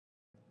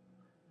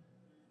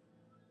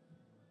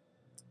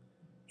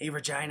Hey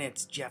Regina,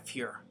 it's Jeff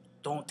here.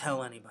 Don't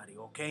tell anybody,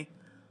 okay?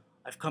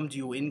 I've come to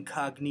you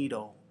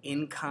incognito,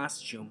 in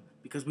costume,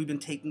 because we've been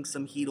taking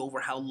some heat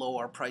over how low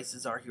our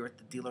prices are here at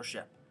the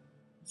dealership.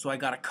 So I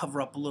gotta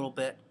cover up a little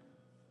bit,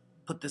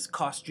 put this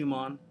costume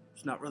on.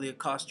 It's not really a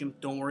costume,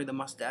 don't worry, the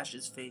mustache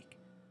is fake.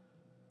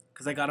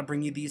 Because I gotta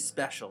bring you these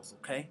specials,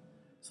 okay?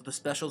 So the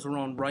specials are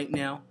on right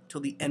now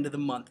till the end of the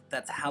month.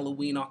 That's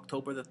Halloween,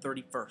 October the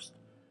 31st.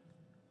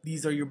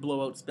 These are your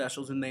blowout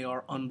specials and they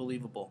are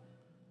unbelievable.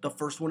 The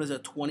first one is a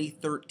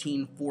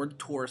 2013 Ford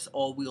Taurus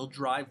all-wheel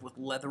drive with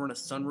leather and a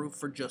sunroof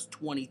for just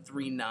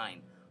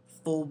 $23,900.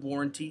 Full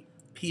warranty,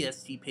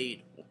 PST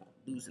paid.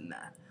 Losing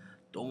that.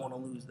 Don't want to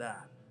lose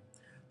that.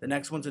 The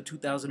next one's a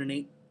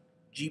 2008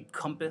 Jeep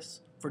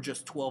Compass for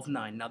just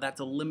 $12,900. Now that's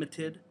a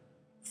limited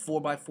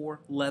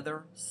 4x4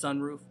 leather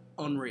sunroof,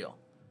 unreal.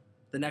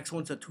 The next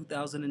one's a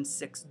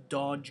 2006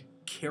 Dodge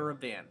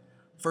Caravan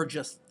for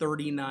just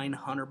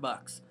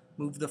 $3,900.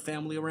 Move the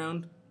family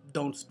around,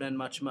 don't spend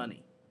much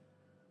money.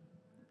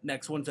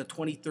 Next one's a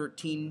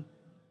 2013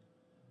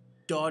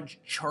 Dodge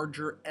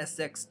Charger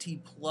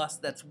SXT Plus.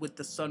 That's with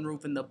the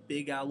sunroof and the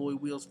big alloy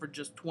wheels for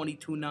just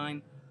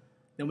 $22,900.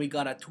 Then we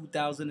got a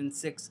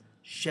 2006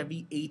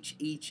 Chevy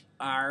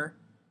HHR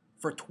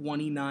for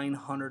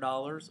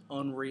 $2,900.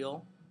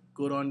 Unreal.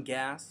 Good on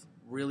gas.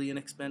 Really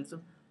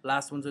inexpensive.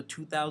 Last one's a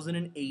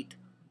 2008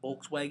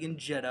 Volkswagen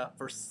Jetta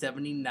for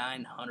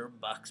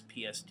 $7,900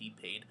 PST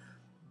paid.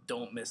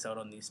 Don't miss out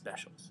on these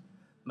specials.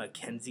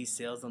 Mackenzie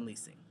Sales and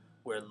Leasing,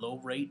 where low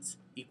rates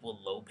equal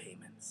low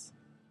payments.